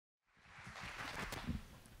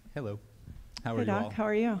Hello. How are Hey, you Doc. all? How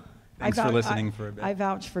are you? Thanks for listening for a bit. I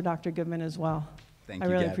vouch for Dr. Goodman as well. Thank I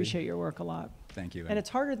you, really Gabby. appreciate your work a lot. Thank you. And it's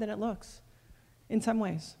harder than it looks, in some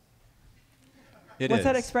ways. It What's is.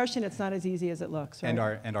 that expression? It's not as easy as it looks, right?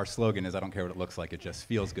 And our slogan is, I don't care what it looks like, it just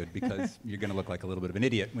feels good, because you're going to look like a little bit of an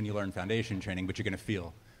idiot when you learn foundation training, but you're going to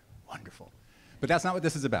feel wonderful. But that's not what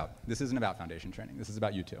this is about. This isn't about foundation training. This is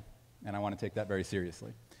about you two. And I want to take that very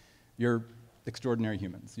seriously. You're extraordinary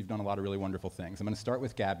humans. You've done a lot of really wonderful things. I'm going to start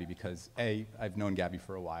with Gabby because, A, I've known Gabby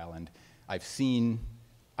for a while, and I've seen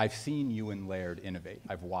you and Laird innovate.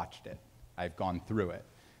 I've watched it. I've gone through it.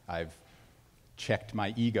 I've checked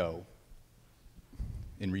my ego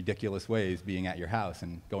in ridiculous ways being at your house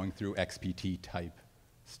and going through XPT type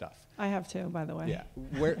stuff. I have too, by the way.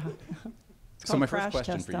 Yeah. So my first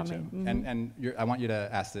question for you two, and I want you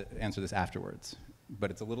to answer this afterwards,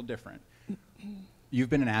 but it's a little different. You've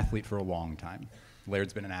been an athlete for a long time.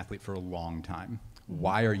 Laird's been an athlete for a long time.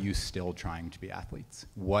 Why are you still trying to be athletes?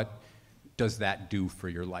 What does that do for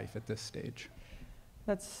your life at this stage?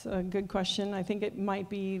 That's a good question. I think it might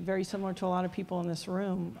be very similar to a lot of people in this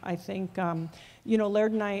room. I think,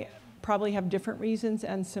 Laird and I probably have different reasons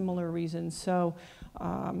and similar reasons. So,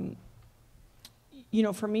 for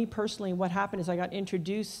me personally, what happened is I got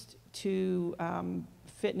introduced to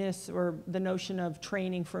fitness, or the notion of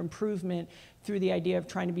training for improvement, through the idea of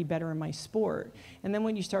trying to be better in my sport. And then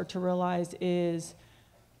what you start to realize is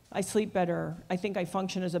I sleep better. I think I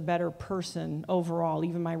function as a better person overall,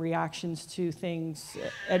 even my reactions to things.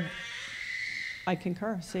 I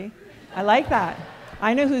concur, see? I like that.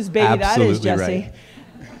 I know whose baby that is, Jesse. Right.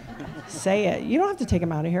 Say it. You don't have to take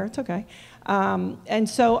him out of here. It's okay. And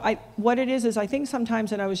so what it is I think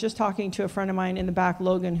sometimes, and I was just talking to a friend of mine in the back,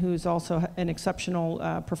 Logan, who's also an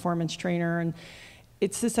exceptional performance trainer, and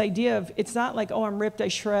it's this idea of, it's not like, oh, I'm ripped, I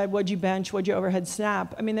shred, what'd you bench, what'd you overhead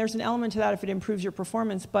snap? I mean, there's an element to that if it improves your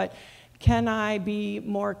performance, but can I be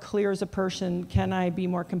more clear as a person? Can I be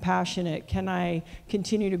more compassionate? Can I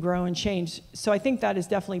continue to grow and change? So I think that is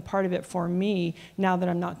definitely part of it for me, now that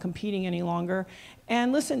I'm not competing any longer.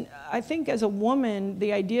 And listen, I think as a woman,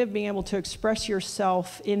 the idea of being able to express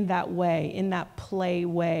yourself in that way, in that play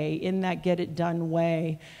way, in that get it done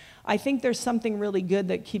way, I think there's something really good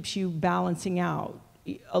that keeps you balancing out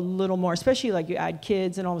a little more, especially like you add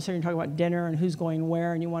kids and all of a sudden you're talking about dinner and who's going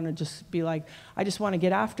where, and you want to just be like, I just want to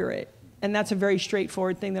get after it. And that's a very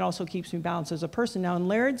straightforward thing that also keeps me balanced as a person. Now in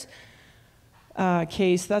Laird's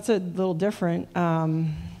case, that's a little different.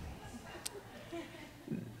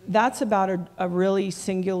 That's about a really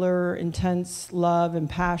singular, intense love and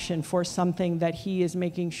passion for something that he is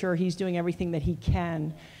making sure he's doing everything that he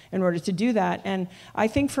can in order to do that. And I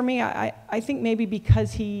think for me, I think maybe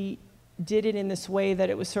because he did it in this way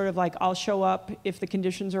that it was sort of like, I'll show up if the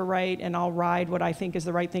conditions are right and I'll ride what I think is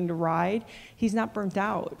the right thing to ride, he's not burnt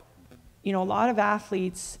out. A lot of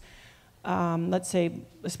athletes, let's say,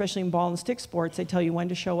 especially in ball and stick sports, they tell you when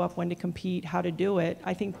to show up, when to compete, how to do it.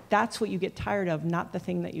 I think that's what you get tired of, not the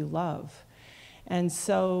thing that you love. And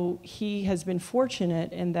so he has been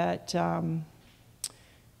fortunate in that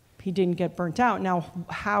he didn't get burnt out. Now,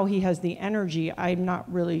 how he has the energy, I'm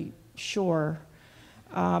not really sure,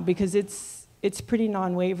 because it's pretty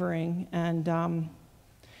non-wavering, and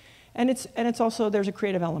it's also, there's a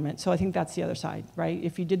creative element. So I think that's the other side, right?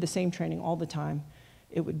 If you did the same training all the time,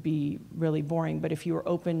 it would be really boring. But if you were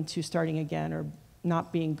open to starting again, or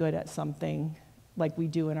not being good at something like we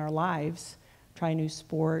do in our lives, try a new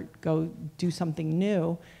sport, go do something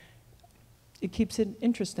new, it keeps it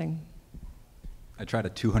interesting. I tried a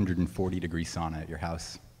 240-degree sauna at your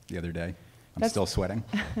house the other day. I'm still sweating.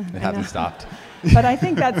 It hasn't stopped. But I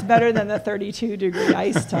think that's better than the 32-degree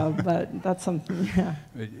ice tub, but that's something, yeah.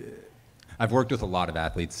 I've worked with a lot of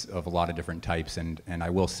athletes of a lot of different types, and I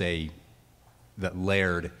will say that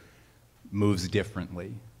Laird moves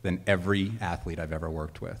differently than every athlete I've ever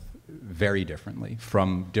worked with, very differently,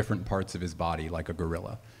 from different parts of his body, like a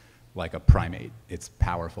gorilla, like a primate. It's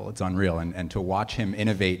powerful, it's unreal, and to watch him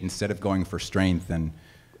innovate, instead of going for strength and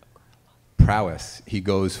prowess, he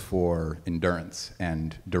goes for endurance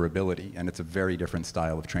and durability, and it's a very different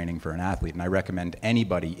style of training for an athlete. And I recommend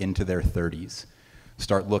anybody into their 30s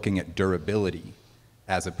start looking at durability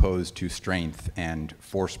as opposed to strength and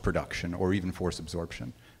force production or even force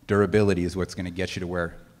absorption. Durability is what's going to get you to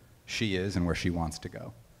where she is and where she wants to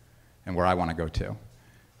go, and where I want to go too.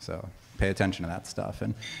 So pay attention to that stuff.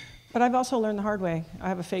 But I've also learned the hard way. I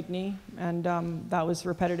have a fake knee, and that was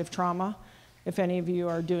repetitive trauma. If any of you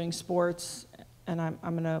are doing sports, and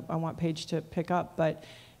I want Paige to pick up, but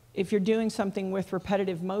if you're doing something with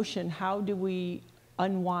repetitive motion, how do we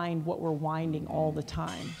unwind what we're winding all the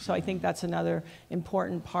time. So I think that's another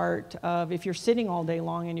important part of, if you're sitting all day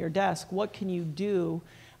long in your desk, what can you do?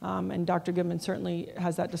 And Dr. Goodman certainly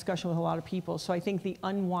has that discussion with a lot of people. So I think the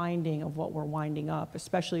unwinding of what we're winding up,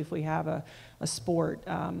 especially if we have a sport,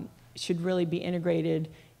 should really be integrated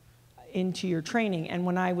into your training. And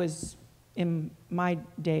when I was in my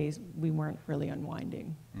days, we weren't really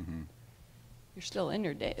unwinding. Mm-hmm. You're still in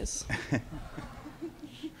your days.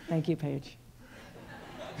 Thank you, Paige.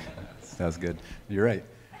 Sounds good. You're right.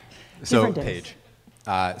 So, Different days.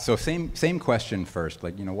 Paige, so same question first.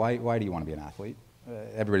 Like, why do you want to be an athlete?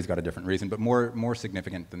 Everybody's got a different reason, but more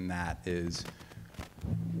significant than that is,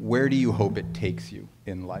 where do you hope it takes you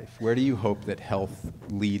in life? Where do you hope that health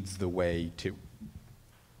leads the way to?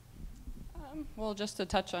 Well, just to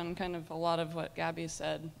touch on kind of a lot of what Gabby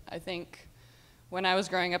said, I think when I was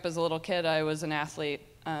growing up as a little kid, I was an athlete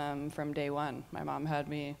from day one. My mom had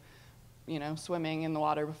me, swimming in the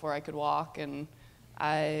water before I could walk, and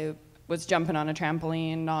I was jumping on a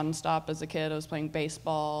trampoline nonstop as a kid. I was playing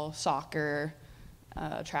baseball, soccer,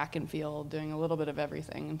 track and field, doing a little bit of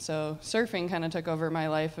everything. And so surfing kind of took over my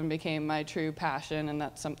life and became my true passion, and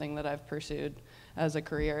that's something that I've pursued as a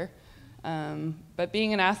career. But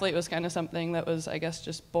being an athlete was kind of something that was, I guess,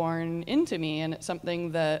 just born into me, and it's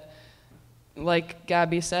something that, like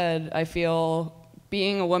Gabby said, I feel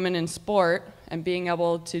being a woman in sport and being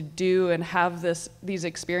able to do and have these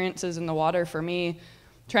experiences in the water, for me,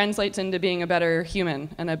 translates into being a better human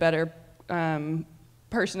and a better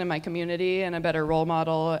person in my community and a better role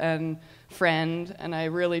model and friend, and I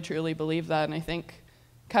really truly believe that. And I think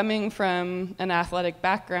coming from an athletic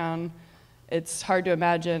background, it's hard to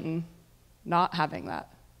imagine not having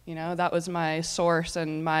that. That was my source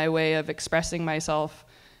and my way of expressing myself,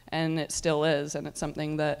 and it still is, and it's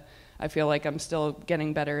something that I feel like I'm still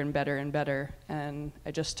getting better and better and better. And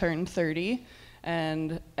I just turned 30,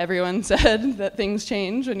 and everyone said that things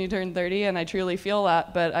change when you turn 30, and I truly feel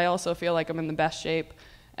that, but I also feel like I'm in the best shape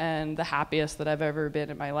and the happiest that I've ever been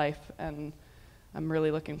in my life, and I'm really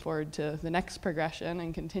looking forward to the next progression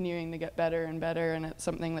and continuing to get better and better, and it's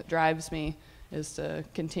something that drives me, is to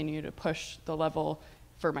continue to push the level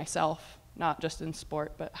for myself, not just in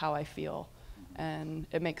sport, but how I feel, and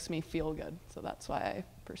it makes me feel good, so that's why I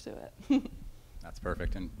pursue it. That's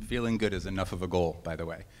perfect, and feeling good is enough of a goal, by the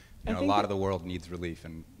way. A lot of the world needs relief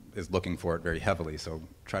and is looking for it very heavily, so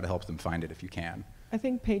try to help them find it if you can. I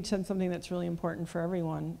think Paige said something that's really important for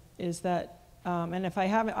everyone, is that, and if I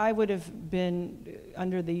haven't, I would have been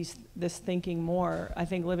under this thinking more. I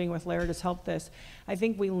think living with Laird has helped this. I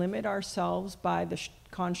think we limit ourselves by the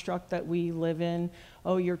construct that we live in.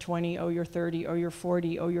 Oh, you're 20, oh, you're 30, oh, you're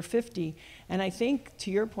 40, oh, you're 50. And I think,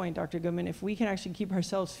 to your point, Dr. Goodman, if we can actually keep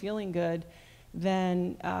ourselves feeling good,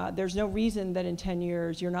 then there's no reason that in 10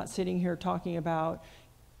 years you're not sitting here talking about,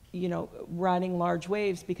 riding large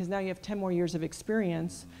waves, because now you have 10 more years of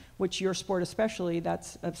experience, which your sport especially,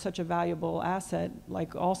 that's such a valuable asset,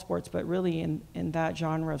 like all sports, but really in that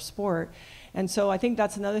genre of sport. And so I think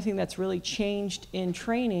that's another thing that's really changed in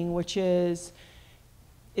training, which is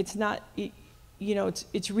it's not, it's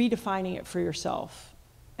redefining it for yourself,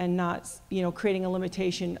 and not, creating a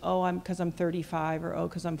limitation, because I'm 35, or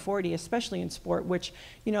because I'm 40, especially in sport, which,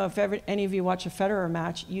 if any of you watch a Federer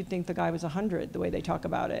match, you'd think the guy was 100, the way they talk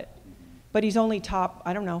about it. But he's only top,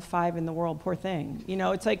 5 in the world, poor thing.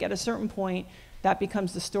 It's like at a certain point, that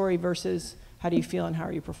becomes the story versus how do you feel and how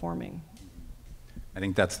are you performing. I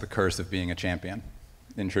think that's the curse of being a champion,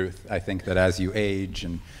 in truth. I think that as you age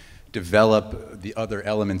and develop the other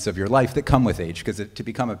elements of your life that come with age, because to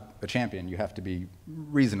become a champion, you have to be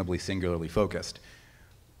reasonably singularly focused.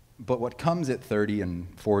 But what comes at 30 and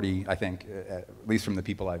 40, I think, at least from the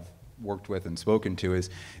people I've worked with and spoken to, is,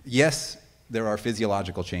 yes, there are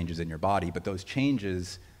physiological changes in your body, but those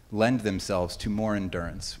changes lend themselves to more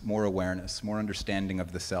endurance, more awareness, more understanding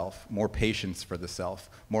of the self, more patience for the self,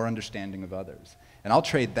 more understanding of others. And I'll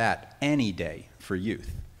trade that any day for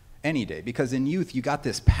youth. Any day, because in youth you got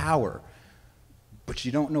this power, but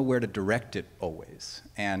you don't know where to direct it always.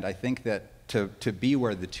 And I think that to be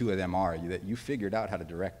where the two of them are, that you figured out how to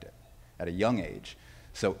direct it at a young age.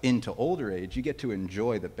 So into older age, you get to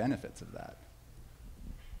enjoy the benefits of that.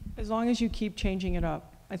 As long as you keep changing it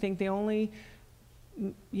up. I think the only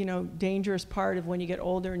dangerous part of when you get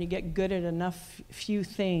older and you get good at enough few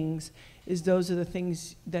things is those are the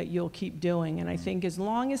things that you'll keep doing. And I think as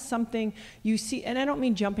long as something you see, and I don't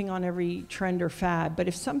mean jumping on every trend or fad, but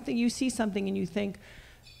if you see something and you think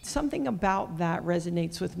something about that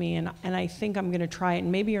resonates with me, and I think I'm going to try it,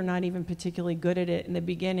 and maybe you're not even particularly good at it in the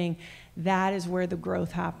beginning, that is where the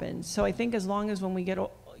growth happens. So I think as long as when we get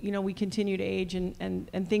you know, we continue to age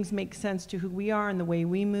and things make sense to who we are and the way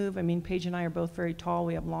we move. I mean, Paige and I are both very tall.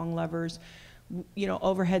 We have long levers. You know,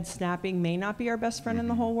 overhead snapping may not be our best friend in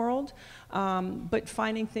the whole world, but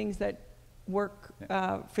finding things that work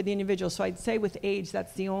for the individual. So I'd say with age,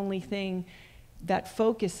 that's the only thing that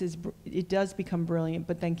focus is, it does become brilliant,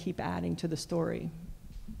 but then keep adding to the story.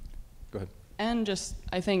 Go ahead. And just,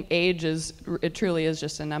 I think age is, it truly is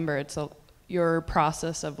just a number. It's your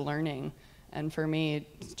process of learning. And for me,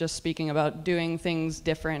 it's just speaking about doing things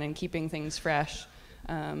different and keeping things fresh,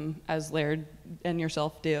 as Laird and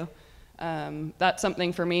yourself do. That's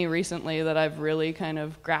something for me recently that I've really kind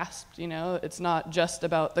of grasped, you know. It's not just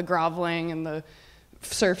about the groveling and the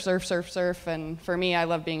surf. And for me, I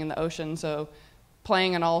love being in the ocean, so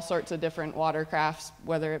playing in all sorts of different watercrafts,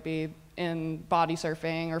 whether it be in body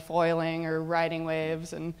surfing or foiling or riding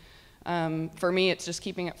waves. And for me, it's just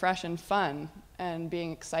keeping it fresh and fun and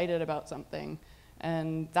being excited about something.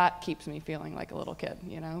 And that keeps me feeling like a little kid,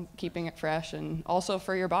 you know, keeping it fresh, and also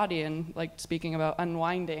for your body, and like speaking about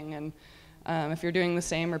unwinding. And if you're doing the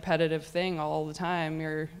same repetitive thing all the time,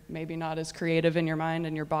 you're maybe not as creative in your mind,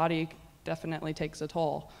 and your body definitely takes a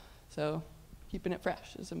toll. So keeping it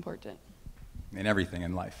fresh is important. In everything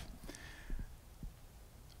in life.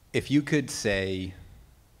 If you could say,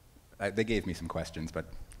 they gave me some questions, but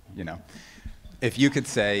you know, if you could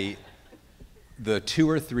say the 2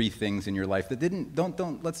 or 3 things in your life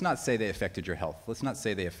that let's not say they affected your health. Let's not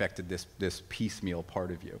say they affected this piecemeal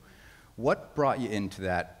part of you. What brought you into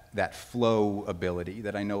that flow ability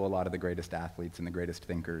that I know a lot of the greatest athletes and the greatest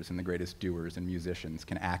thinkers and the greatest doers and musicians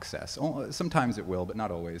can access? Sometimes it will, but not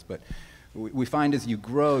always. But we find as you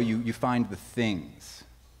grow, you find the things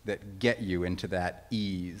that get you into that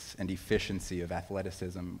ease and efficiency of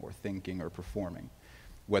athleticism or thinking or performing.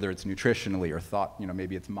 Whether it's nutritionally or thought, you know,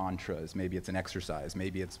 maybe it's mantras, maybe it's an exercise,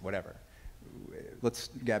 maybe it's whatever. Let's,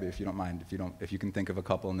 Gabby, if you don't mind, if you can think of a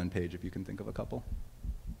couple, and then Paige, if you can think of a couple.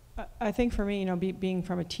 I think for me, you know, being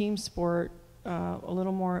from a team sport, a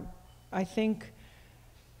little more, I think,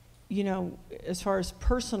 you know, as far as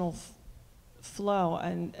personal flow,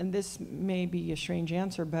 and this may be a strange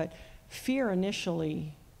answer, but fear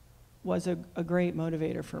initially was a great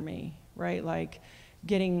motivator for me, right? Like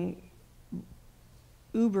getting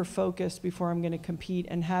uber focused before I'm going to compete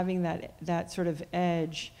and having that sort of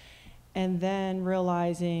edge, and then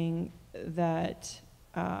realizing that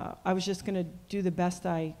I was just going to do the best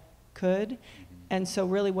I could. And so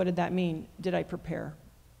really, what did that mean? Did I prepare?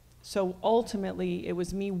 So ultimately, it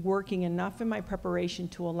was me working enough in my preparation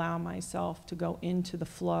to allow myself to go into the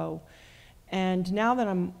flow. And now that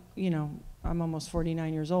I'm, you know, I'm almost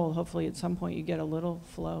 49 years old, hopefully at some point you get a little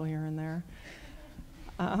flow here and there.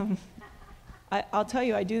 I'll tell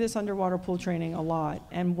you, I do this underwater pool training a lot,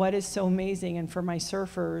 and what is so amazing, and for my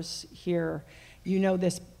surfers here, you know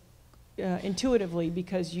this intuitively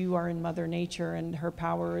because you are in Mother Nature and her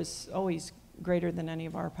power is always greater than any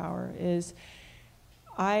of our power, is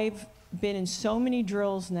I've been in so many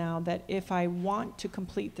drills now that if I want to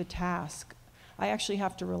complete the task, I actually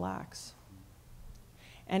have to relax.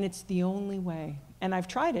 And it's the only way. And I've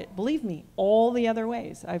tried it, believe me, all the other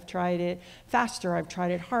ways. I've tried it faster, I've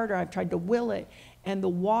tried it harder, I've tried to will it. And the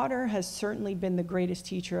water has certainly been the greatest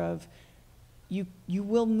teacher of, you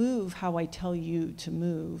will move how I tell you to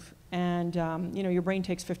move. And you know, your brain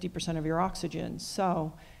takes 50% of your oxygen.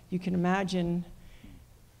 So you can imagine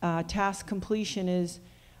task completion is,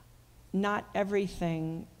 not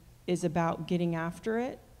everything is about getting after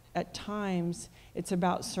it. At times, it's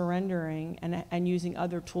about surrendering and using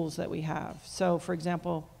other tools that we have. So, for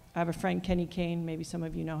example, I have a friend, Kenny Kane, maybe some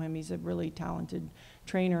of you know him, he's a really talented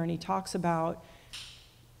trainer, and he talks about,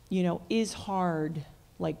 you know, is hard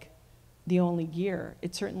like the only gear?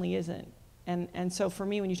 It certainly isn't. And so for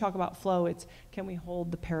me, when you talk about flow, it's, can we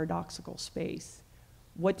hold the paradoxical space?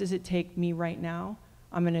 What does it take me right now?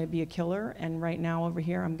 I'm gonna be a killer, and right now over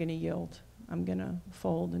here, I'm gonna yield. I'm gonna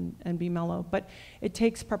fold and be mellow. But it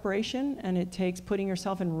takes preparation, and it takes putting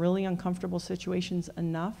yourself in really uncomfortable situations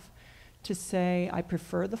enough to say, I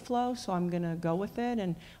prefer the flow, so I'm gonna go with it,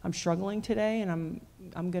 and I'm struggling today, and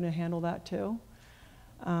I'm gonna handle that too.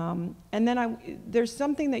 And then there's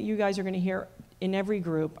something that you guys are gonna hear in every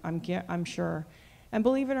group, I'm sure. And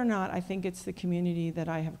believe it or not, I think it's the community that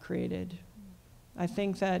I have created. I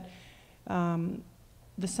think that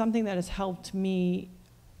something that has helped me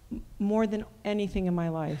more than anything in my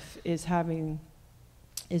life is having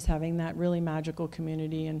that really magical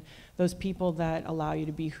community and those people that allow you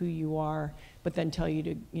to be who you are, but then tell you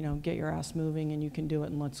to, you know, get your ass moving and you can do it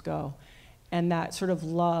and let's go. And that sort of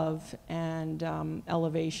love and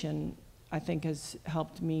elevation, I think, has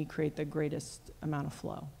helped me create the greatest amount of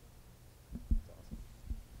flow.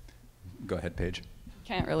 Go ahead, Paige.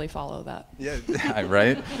 Can't really follow that. Yeah,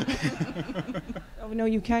 right? Oh, no,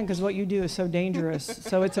 you can, because what you do is so dangerous.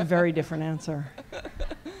 So it's a very different answer.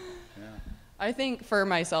 I think for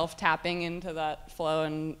myself, tapping into that flow,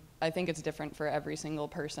 and I think it's different for every single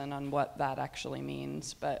person on what that actually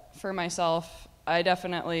means. But for myself, I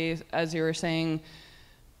definitely, as you were saying,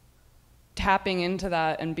 tapping into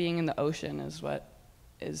that and being in the ocean is what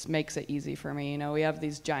makes it easy for me. You know, we have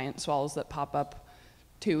these giant swells that pop up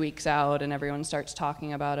 2 weeks out, and everyone starts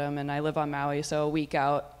talking about them. And I live on Maui, so a week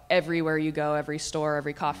out, everywhere you go, every store,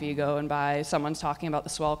 every coffee you go and buy, someone's talking about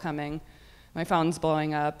the swell coming. My phone's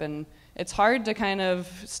blowing up, and it's hard to kind of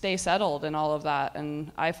stay settled in all of that.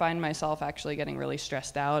 And I find myself actually getting really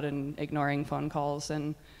stressed out and ignoring phone calls.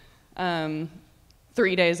 And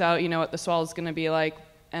 3 days out, you know what the swell is going to be like.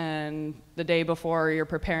 And the day before, you're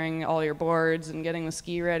preparing all your boards and getting the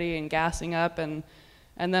ski ready and gassing up. And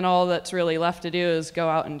then all that's really left to do is go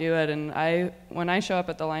out and do it. And when I show up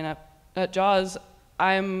at the lineup at Jaws,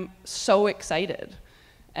 I'm so excited.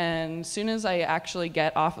 And as soon as I actually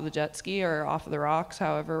get off of the jet ski or off of the rocks,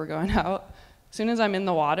 however we're going out, as soon as I'm in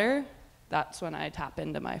the water, that's when I tap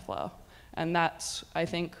into my flow. And that's, I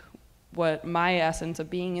think, what my essence of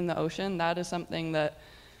being in the ocean, that is something that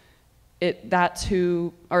that's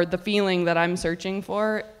the feeling that I'm searching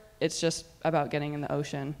for. It's just about getting in the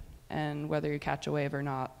ocean and whether you catch a wave or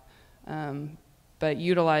not. But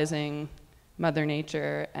utilizing Mother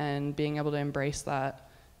Nature and being able to embrace that,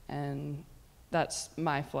 and that's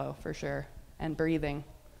my flow for sure. And breathing.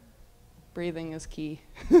 Breathing is key.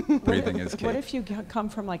 Breathing is key. What if you come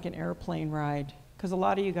from like an airplane ride? Because a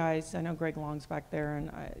lot of you guys, I know Greg Long's back there,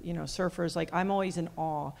 and surfers, like, I'm always in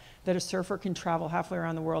awe that a surfer can travel halfway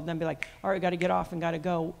around the world and then be like, all right, got to get off and got to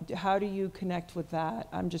go. How do you connect with that?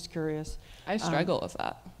 I'm just curious. I struggle with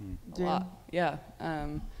that a lot. Yeah.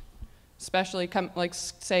 Especially,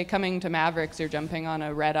 say, coming to Mavericks, you're jumping on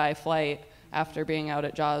a red-eye flight after being out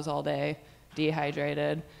at Jaws all day,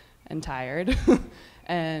 dehydrated and tired.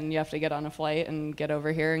 And you have to get on a flight and get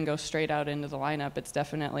over here and go straight out into the lineup. It's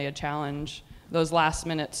definitely a challenge. Those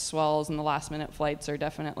last-minute swells and the last-minute flights are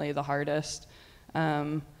definitely the hardest.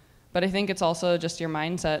 But I think it's also just your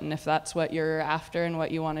mindset, and if that's what you're after and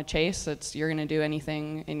what you want to chase, you're going to do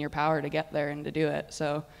anything in your power to get there and to do it.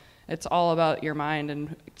 So it's all about your mind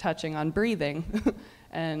and touching on breathing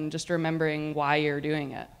and just remembering why you're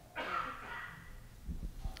doing it.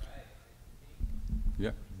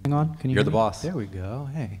 Yeah. Hang on. Can you You're hear the me? boss. There we go.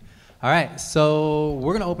 Hey. All right. So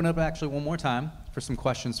we're going to open up actually one more time for some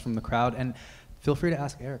questions from the crowd. And feel free to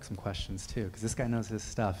ask Eric some questions too, because this guy knows his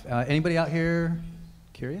stuff. Anybody out here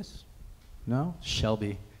curious? No?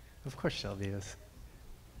 Shelby. Of course Shelby is.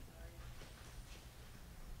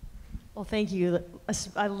 Well, thank you.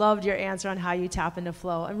 I loved your answer on how you tap into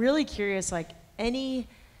flow. I'm really curious, like, any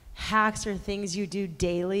hacks or things you do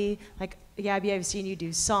daily? Like, Gabby, I've seen you do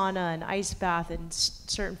sauna and ice bath and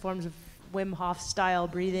certain forms of Wim Hof style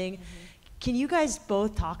breathing. Mm-hmm. Can you guys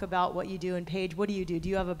both talk about what you do? And Paige, what do you do? Do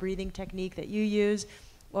you have a breathing technique that you use?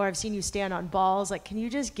 Or I've seen you stand on balls. Like, can you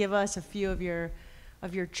just give us a few of your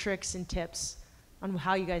tricks and tips on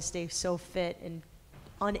how you guys stay so fit and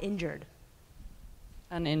uninjured?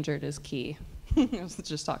 Uninjured is key. I was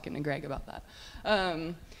just talking to Greg about that.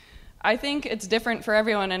 I think it's different for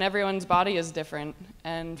everyone, and everyone's body is different.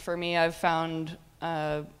 And for me, I've found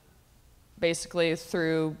basically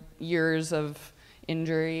through years of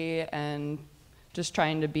injury and just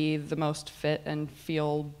trying to be the most fit and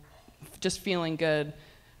feeling good,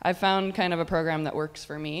 I've found kind of a program that works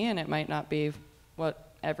for me, and it might not be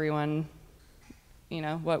what everyone,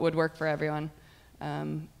 what would work for everyone.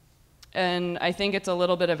 And I think it's a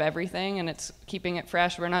little bit of everything, and it's keeping it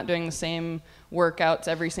fresh. We're not doing the same workouts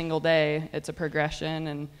every single day. It's a progression,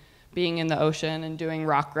 and being in the ocean and doing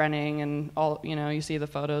rock running and all, you see the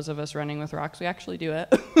photos of us running with rocks. We actually do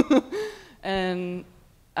it. And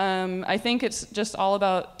I think it's just all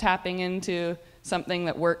about tapping into something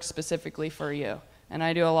that works specifically for you. And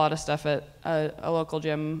I do a lot of stuff at a local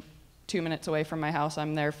gym 2 minutes away from my house.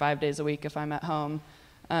 I'm there 5 days a week if I'm at home.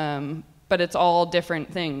 But it's all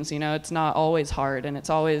different things, it's not always hard, and it's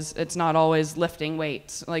not always lifting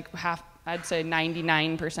weights. Like I'd say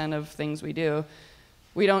 99% of things we do,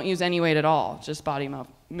 we don't use any weight at all, just body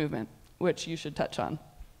movement, which you should touch on.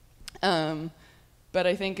 But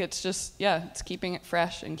I think it's just, it's keeping it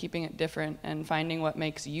fresh and keeping it different and finding what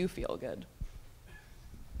makes you feel good.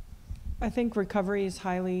 I think recovery is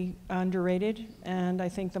highly underrated, and I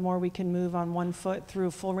think the more we can move on one foot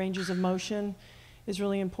through full ranges of motion is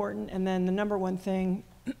really important. And then the number one thing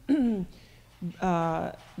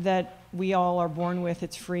that we all are born with.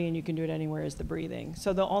 It's free and you can do it anywhere, is the breathing.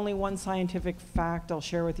 So the only one scientific fact I'll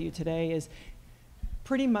share with you today is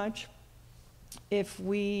pretty much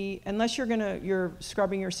unless you're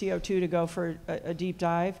scrubbing your CO2 to go for a deep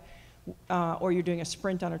dive, or you're doing a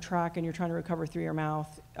sprint on a track and you're trying to recover through your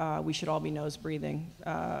mouth, we should all be nose breathing.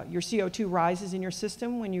 Your CO2 rises in your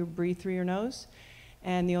system when you breathe through your nose,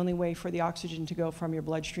 and the only way for the oxygen to go from your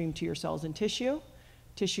bloodstream to your cells and tissue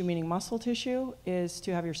meaning muscle tissue, is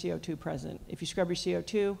to have your CO2 present. If you scrub your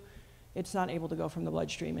CO2, it's not able to go from the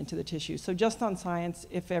bloodstream into the tissue. So just on science,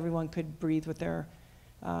 if everyone could breathe with their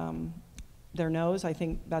nose, I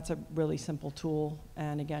think that's a really simple tool,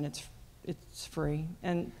 and again, it's free.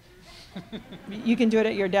 And you can do it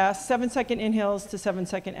at your desk. 7-second inhales to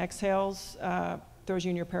 7-second exhales throws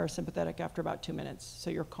you in your parasympathetic after about 2 minutes,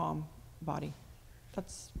 so your calm body.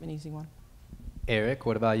 That's an easy one. Eric,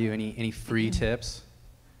 what about you? Any free tips?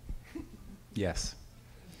 Yes,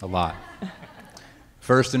 a lot.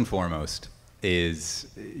 First and foremost is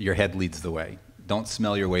your head leads the way. Don't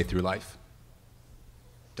smell your way through life.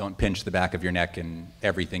 Don't pinch the back of your neck in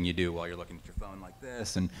everything you do while you're looking at your phone like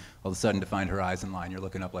this, and all of a sudden to find horizon line, you're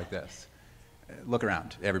looking up like this. Look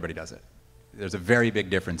around. Everybody does it. There's a very big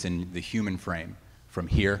difference in the human frame from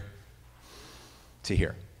here to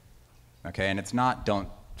here. Okay, and it's not don't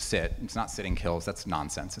sit. It's not sitting kills. That's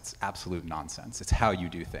nonsense. It's absolute nonsense. It's how you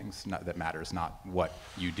do things that matters, not what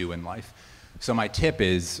you do in life. So my tip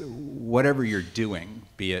is, whatever you're doing,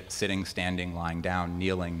 be it sitting, standing, lying down,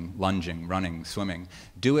 kneeling, lunging, running, swimming,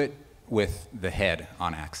 do it with the head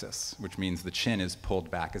on axis, which means the chin is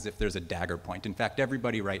pulled back as if there's a dagger point. In fact,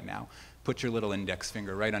 everybody right now, put your little index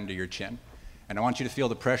finger right under your chin. And I want you to feel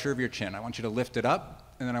the pressure of your chin. I want you to lift it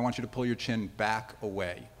up, and then I want you to pull your chin back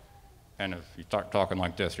away. And if you start talking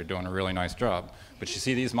like this, you're doing a really nice job. But you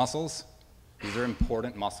see these muscles? These are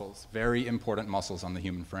important muscles, very important muscles on the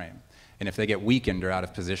human frame. And if they get weakened or out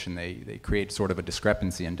of position, they create sort of a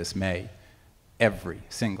discrepancy and dismay every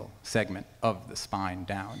single segment of the spine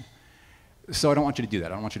down. So I don't want you to do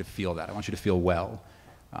that. I don't want you to feel that. I want you to feel well.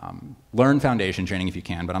 Learn foundation training if you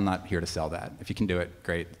can, but I'm not here to sell that. If you can do it,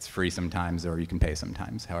 great. It's free sometimes, or you can pay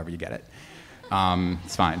sometimes, however you get it.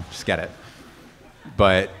 It's fine. Just get it.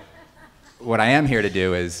 But what I am here to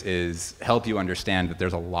do is help you understand that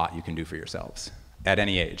there's a lot you can do for yourselves at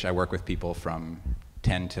any age. I work with people from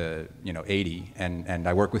 10 to 80, and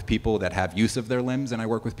I work with people that have use of their limbs, and I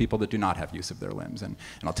work with people that do not have use of their limbs. And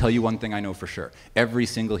I'll tell you one thing I know for sure. Every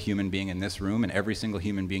single human being in this room and every single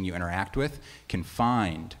human being you interact with can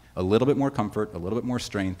find a little bit more comfort, a little bit more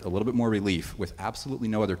strength, a little bit more relief with absolutely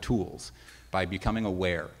no other tools by becoming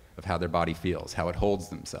aware of how their body feels, how it holds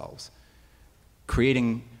themselves.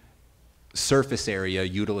 Creating surface area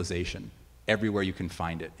utilization everywhere you can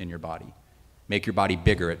find it in your body. Make your body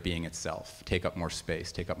bigger at being itself. Take up more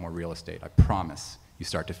space, take up more real estate. I promise you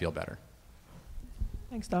start to feel better.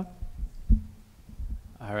 Thanks, Doc.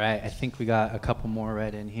 All right, I think we got a couple more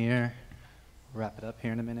right in here. Wrap it up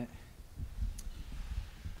here in a minute.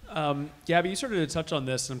 Gabby, you started to touch on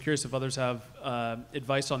this, and I'm curious if others have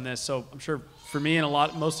advice on this. So I'm sure for me and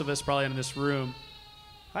most of us probably in this room,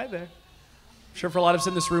 hi there. I'm sure for a lot of us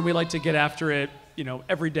in this room, we like to get after it,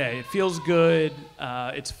 every day. It feels good,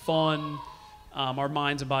 it's fun, our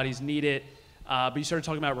minds and bodies need it. But you started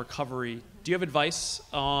talking about recovery. Do you have advice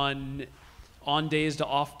on days to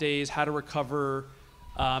off days, how to recover?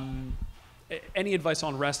 Any advice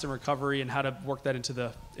on rest and recovery and how to work that into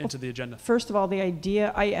the agenda? First of all, the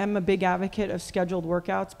idea, I am a big advocate of scheduled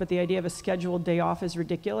workouts, but the idea of a scheduled day off is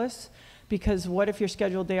ridiculous, because what if your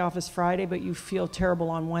scheduled day off is Friday, but you feel terrible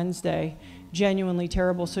on Wednesday, genuinely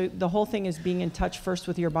terrible? So the whole thing is being in touch first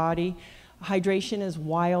with your body. Hydration is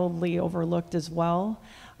wildly overlooked as well.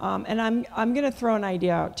 And I'm going to throw an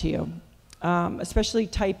idea out to you, especially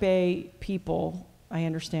type A people, I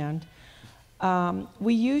understand.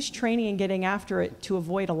 We use training and getting after it to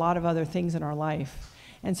avoid a lot of other things in our life.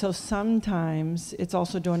 And so sometimes it's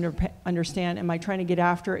also to understand, am I trying to get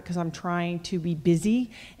after it because I'm trying to be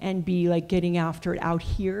busy and be like getting after it out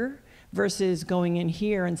here versus going in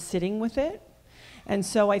here and sitting with it? And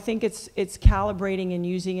so I think it's calibrating and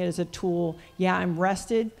using it as a tool. Yeah, I'm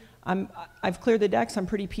rested. I've cleared the decks. I'm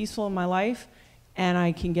pretty peaceful in my life, and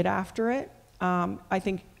I can get after it. I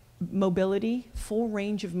think mobility, full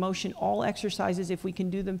range of motion, all exercises, if we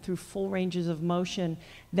can do them through full ranges of motion,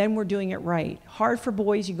 then we're doing it right. Hard for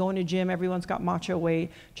boys, you go in a gym, everyone's got macho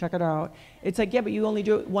weight, check it out. It's like, yeah, but you only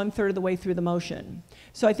do it 1/3 of the way through the motion.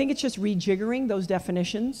 So I think it's just rejiggering those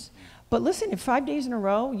definitions. But listen, if 5 days in a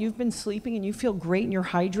row you've been sleeping and you feel great and you're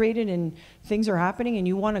hydrated and things are happening and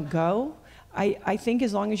you want to go, I think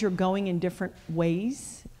as long as you're going in different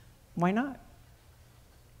ways, why not?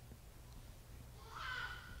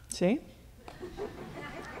 See?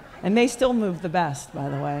 And they still move the best, by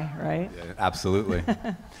the way, right? Yeah, absolutely.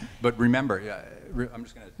 But remember, I'm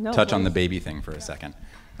just going to touch on the baby thing for a second.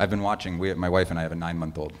 I've been watching, my wife and I have a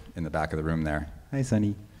 9-month-old in the back of the room there. Hi,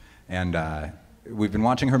 Sunny. And we've been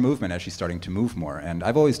watching her movement as she's starting to move more. And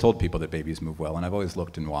I've always told people that babies move well, and I've always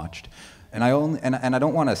looked and watched. And I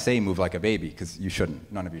don't want to say move like a baby, because you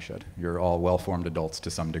shouldn't. None of you should. You're all well-formed adults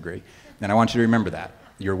to some degree. And I want you to remember that.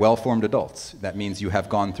 You're well-formed adults. That means you have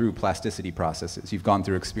gone through plasticity processes. You've gone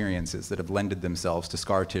through experiences that have lended themselves to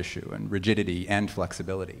scar tissue and rigidity and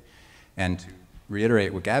flexibility. And to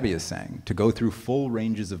reiterate what Gabby is saying, to go through full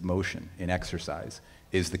ranges of motion in exercise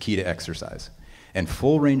is the key to exercise. And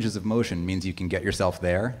full ranges of motion means you can get yourself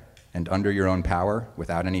there, and under your own power,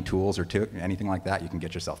 without any tools or anything like that, you can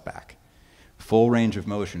get yourself back. Full range of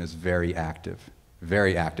motion is very active,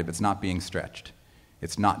 very active. It's not being stretched.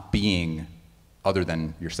 It's not being other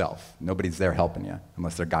than yourself. Nobody's there helping you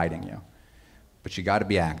unless they're guiding you. But you got to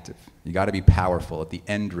be active. You got to be powerful at the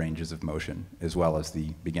end ranges of motion as well as the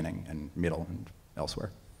beginning and middle and elsewhere.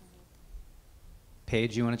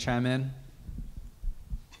 Paige, you want to chime in?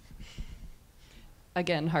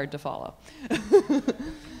 Again, hard to follow.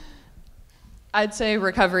 I'd say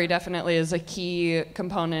recovery definitely is a key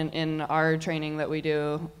component in our training that we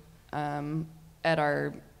do at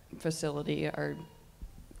our facility, our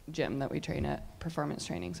gym that we train at, Performance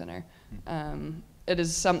Training Center. It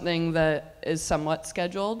is something that is somewhat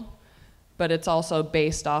scheduled, but it's also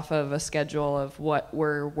based off of a schedule of what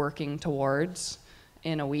we're working towards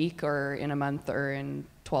in a week or in a month or in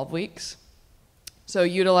 12 weeks. So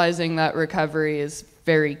utilizing that recovery is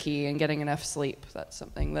very key, and getting enough sleep. That's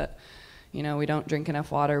something that, you know, we don't drink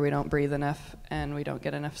enough water, we don't breathe enough, and we don't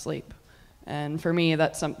get enough sleep. And for me,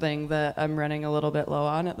 that's something that I'm running a little bit low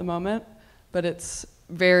on at the moment, but it's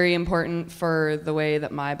very important for the way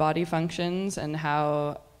that my body functions and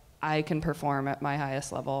how I can perform at my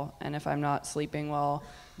highest level. And if I'm not sleeping well,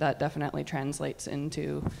 that definitely translates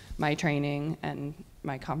into my training and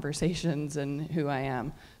my conversations and who I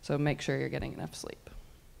am. So make sure you're getting enough sleep.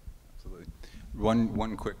 Absolutely.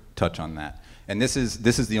 One quick touch on that. And this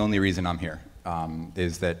is the only reason I'm here,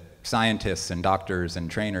 is that scientists and doctors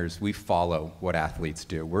and trainers, we follow what athletes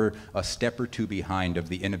do. We're a step or two behind of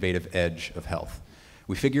the innovative edge of health.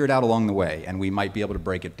 We figure it out along the way, and we might be able to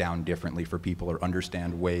break it down differently for people or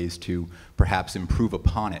understand ways to perhaps improve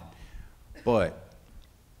upon it. But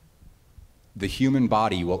the human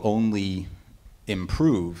body will only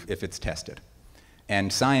improve if it's tested.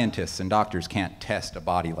 And scientists and doctors can't test a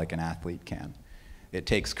body like an athlete can. It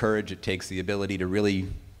takes courage, it takes the ability to really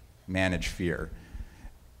manage fear.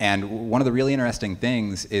 And one of the really interesting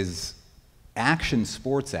things is action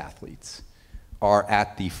sports athletes are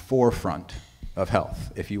at the forefront of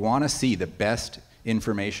health. If you want to see the best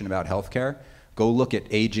information about healthcare, go look at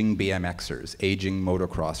aging BMXers, aging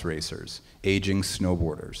motocross racers, aging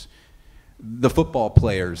snowboarders. The football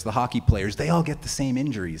players, the hockey players, they all get the same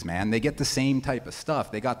injuries, man. They get the same type of stuff.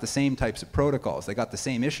 They got the same types of protocols. They got the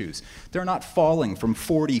same issues. They're not falling from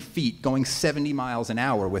 40 feet, going 70 miles an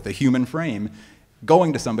hour with a human frame,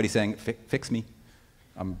 going to somebody saying, fix me.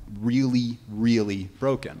 I'm really, really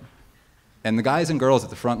broken. And the guys and girls at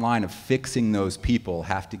the front line of fixing those people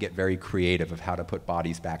have to get very creative of how to put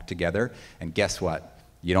bodies back together. And guess what?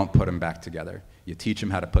 You don't put them back together. You teach them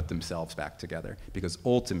how to put themselves back together. Because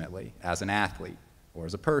ultimately, as an athlete or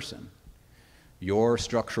as a person, your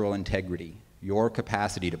structural integrity, your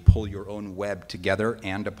capacity to pull your own web together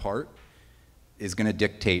and apart is going to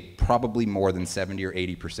dictate probably more than 70 or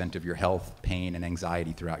 80% of your health, pain, and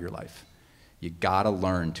anxiety throughout your life. You gotta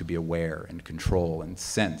learn to be aware and control and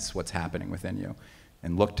sense what's happening within you,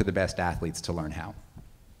 and look to the best athletes to learn how.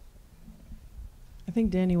 I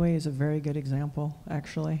think Danny Way is a very good example,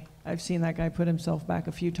 actually. I've seen that guy put himself back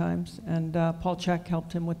a few times, and Paul Chek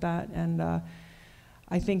helped him with that. And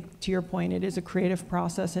I think, to your point, it is a creative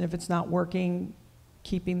process, and if it's not working,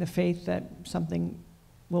 keeping the faith that something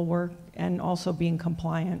will work, and also being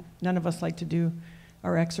compliant. None of us like to do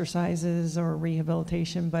our exercises or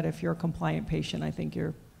rehabilitation, but if you're a compliant patient, I think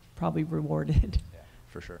you're probably rewarded. Yeah,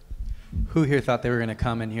 for sure. Who here thought they were going to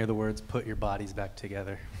come and hear the words, put your bodies back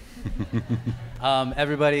together?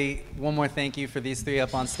 Everybody, one more thank you for these three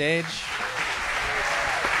up on stage.